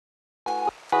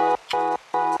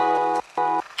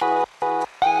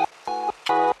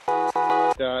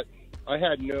that. I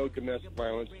had no domestic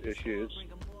violence issues.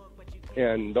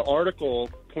 And the article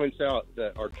points out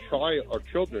that our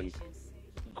children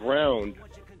ground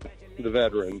the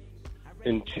veteran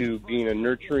into being a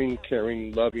nurturing,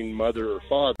 caring, loving mother or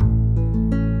father.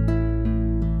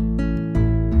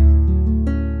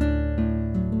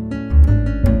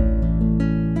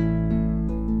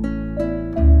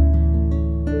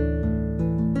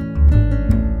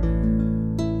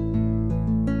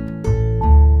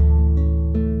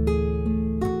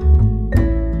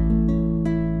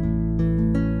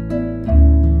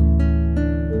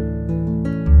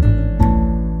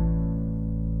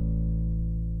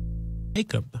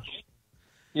 Jacob.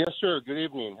 Yes, sir. Good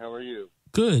evening. How are you?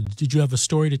 Good. Did you have a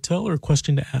story to tell or a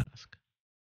question to ask?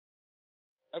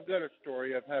 I've got a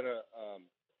story. I've had a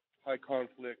high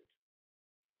conflict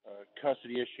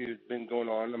custody issue been going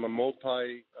on. I'm a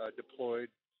multi-deployed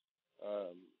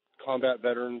combat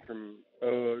veteran from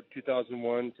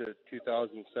 2001 to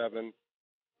 2007.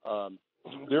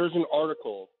 There's an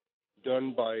article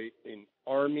done by an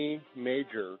Army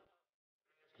major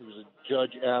who was a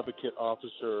judge advocate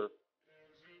officer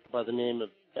by the name of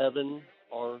Evan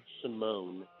R.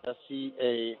 Simone,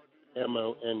 S-C-A-M-O-N-E,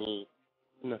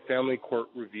 in the Family Court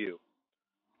Review.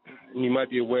 And you might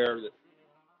be aware that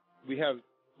we have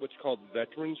what's called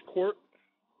Veterans Court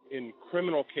in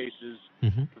criminal cases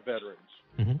for veterans.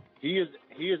 Mm-hmm. He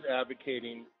is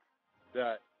advocating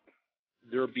that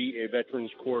there be a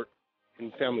Veterans Court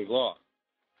in family law,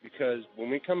 because when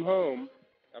we come home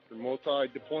after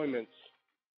multi-deployments,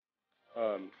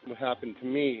 what happened to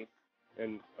me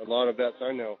and a lot of vets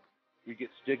I know, we get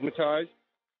stigmatized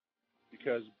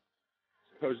because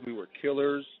supposedly we're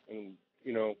killers and,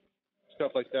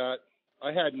 stuff like that.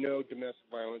 I had no domestic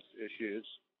violence issues.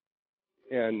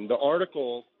 And the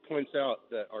article points out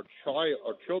that our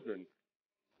children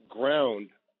ground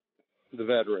the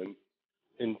veteran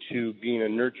into being a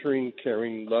nurturing,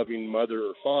 caring, loving mother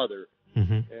or father.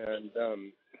 Mm-hmm.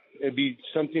 And it'd be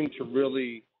something to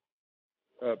really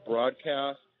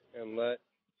broadcast and let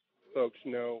folks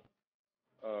know,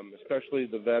 especially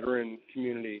the veteran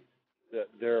community, that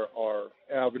there are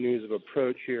avenues of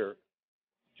approach here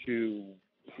to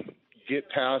get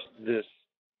past this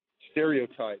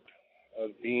stereotype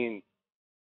of being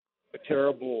a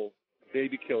terrible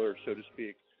baby killer, so to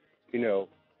speak,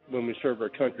 when we serve our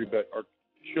country. But our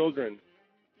children,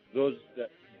 those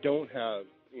that don't have,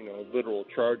 literal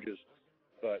charges,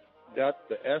 but that's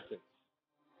the essence.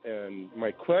 And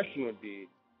my question would be,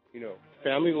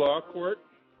 family law court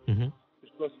Mm-hmm. is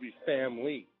supposed to be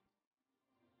family,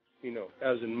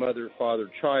 as in mother, father,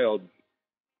 child.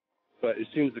 But it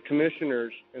seems the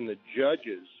commissioners and the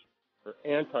judges are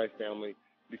anti-family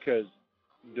because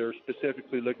they're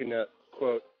specifically looking at,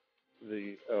 quote,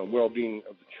 the well-being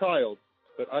of the child.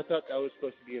 But I thought that was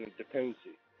supposed to be in a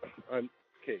dependency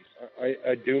case.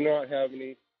 I do not have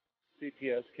any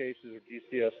CPS cases or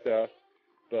DCS stuff,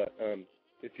 but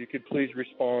if you could please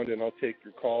respond, and I'll take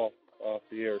your call off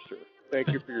the air, sir. Thank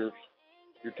you for your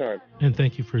time. And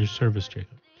thank you for your service,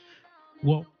 Jacob.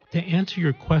 Well, to answer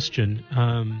your question,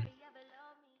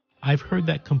 I've heard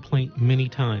that complaint many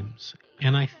times.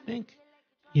 And I think,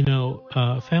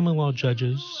 family law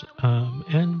judges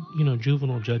and,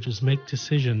 juvenile judges make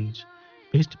decisions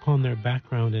based upon their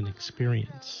background and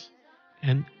experience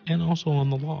and also on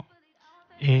the law.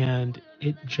 And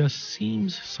it just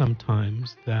seems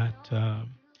sometimes that,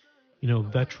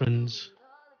 veterans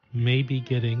may be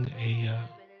getting a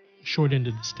short end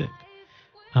of the stick.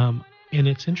 And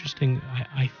it's interesting.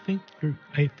 I think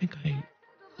I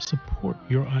support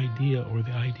your idea, or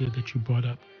the idea that you brought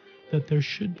up, that there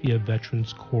should be a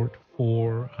veterans court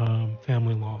for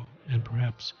family law and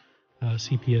perhaps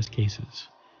CPS cases,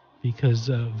 because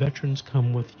veterans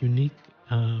come with unique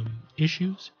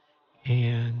issues,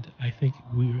 and I think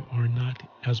we are not,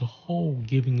 as a whole,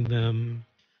 giving them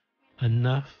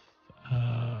enough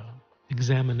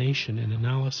examination and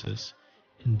analysis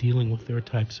in dealing with their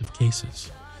types of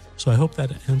cases. So I hope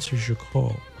that answers your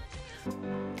call.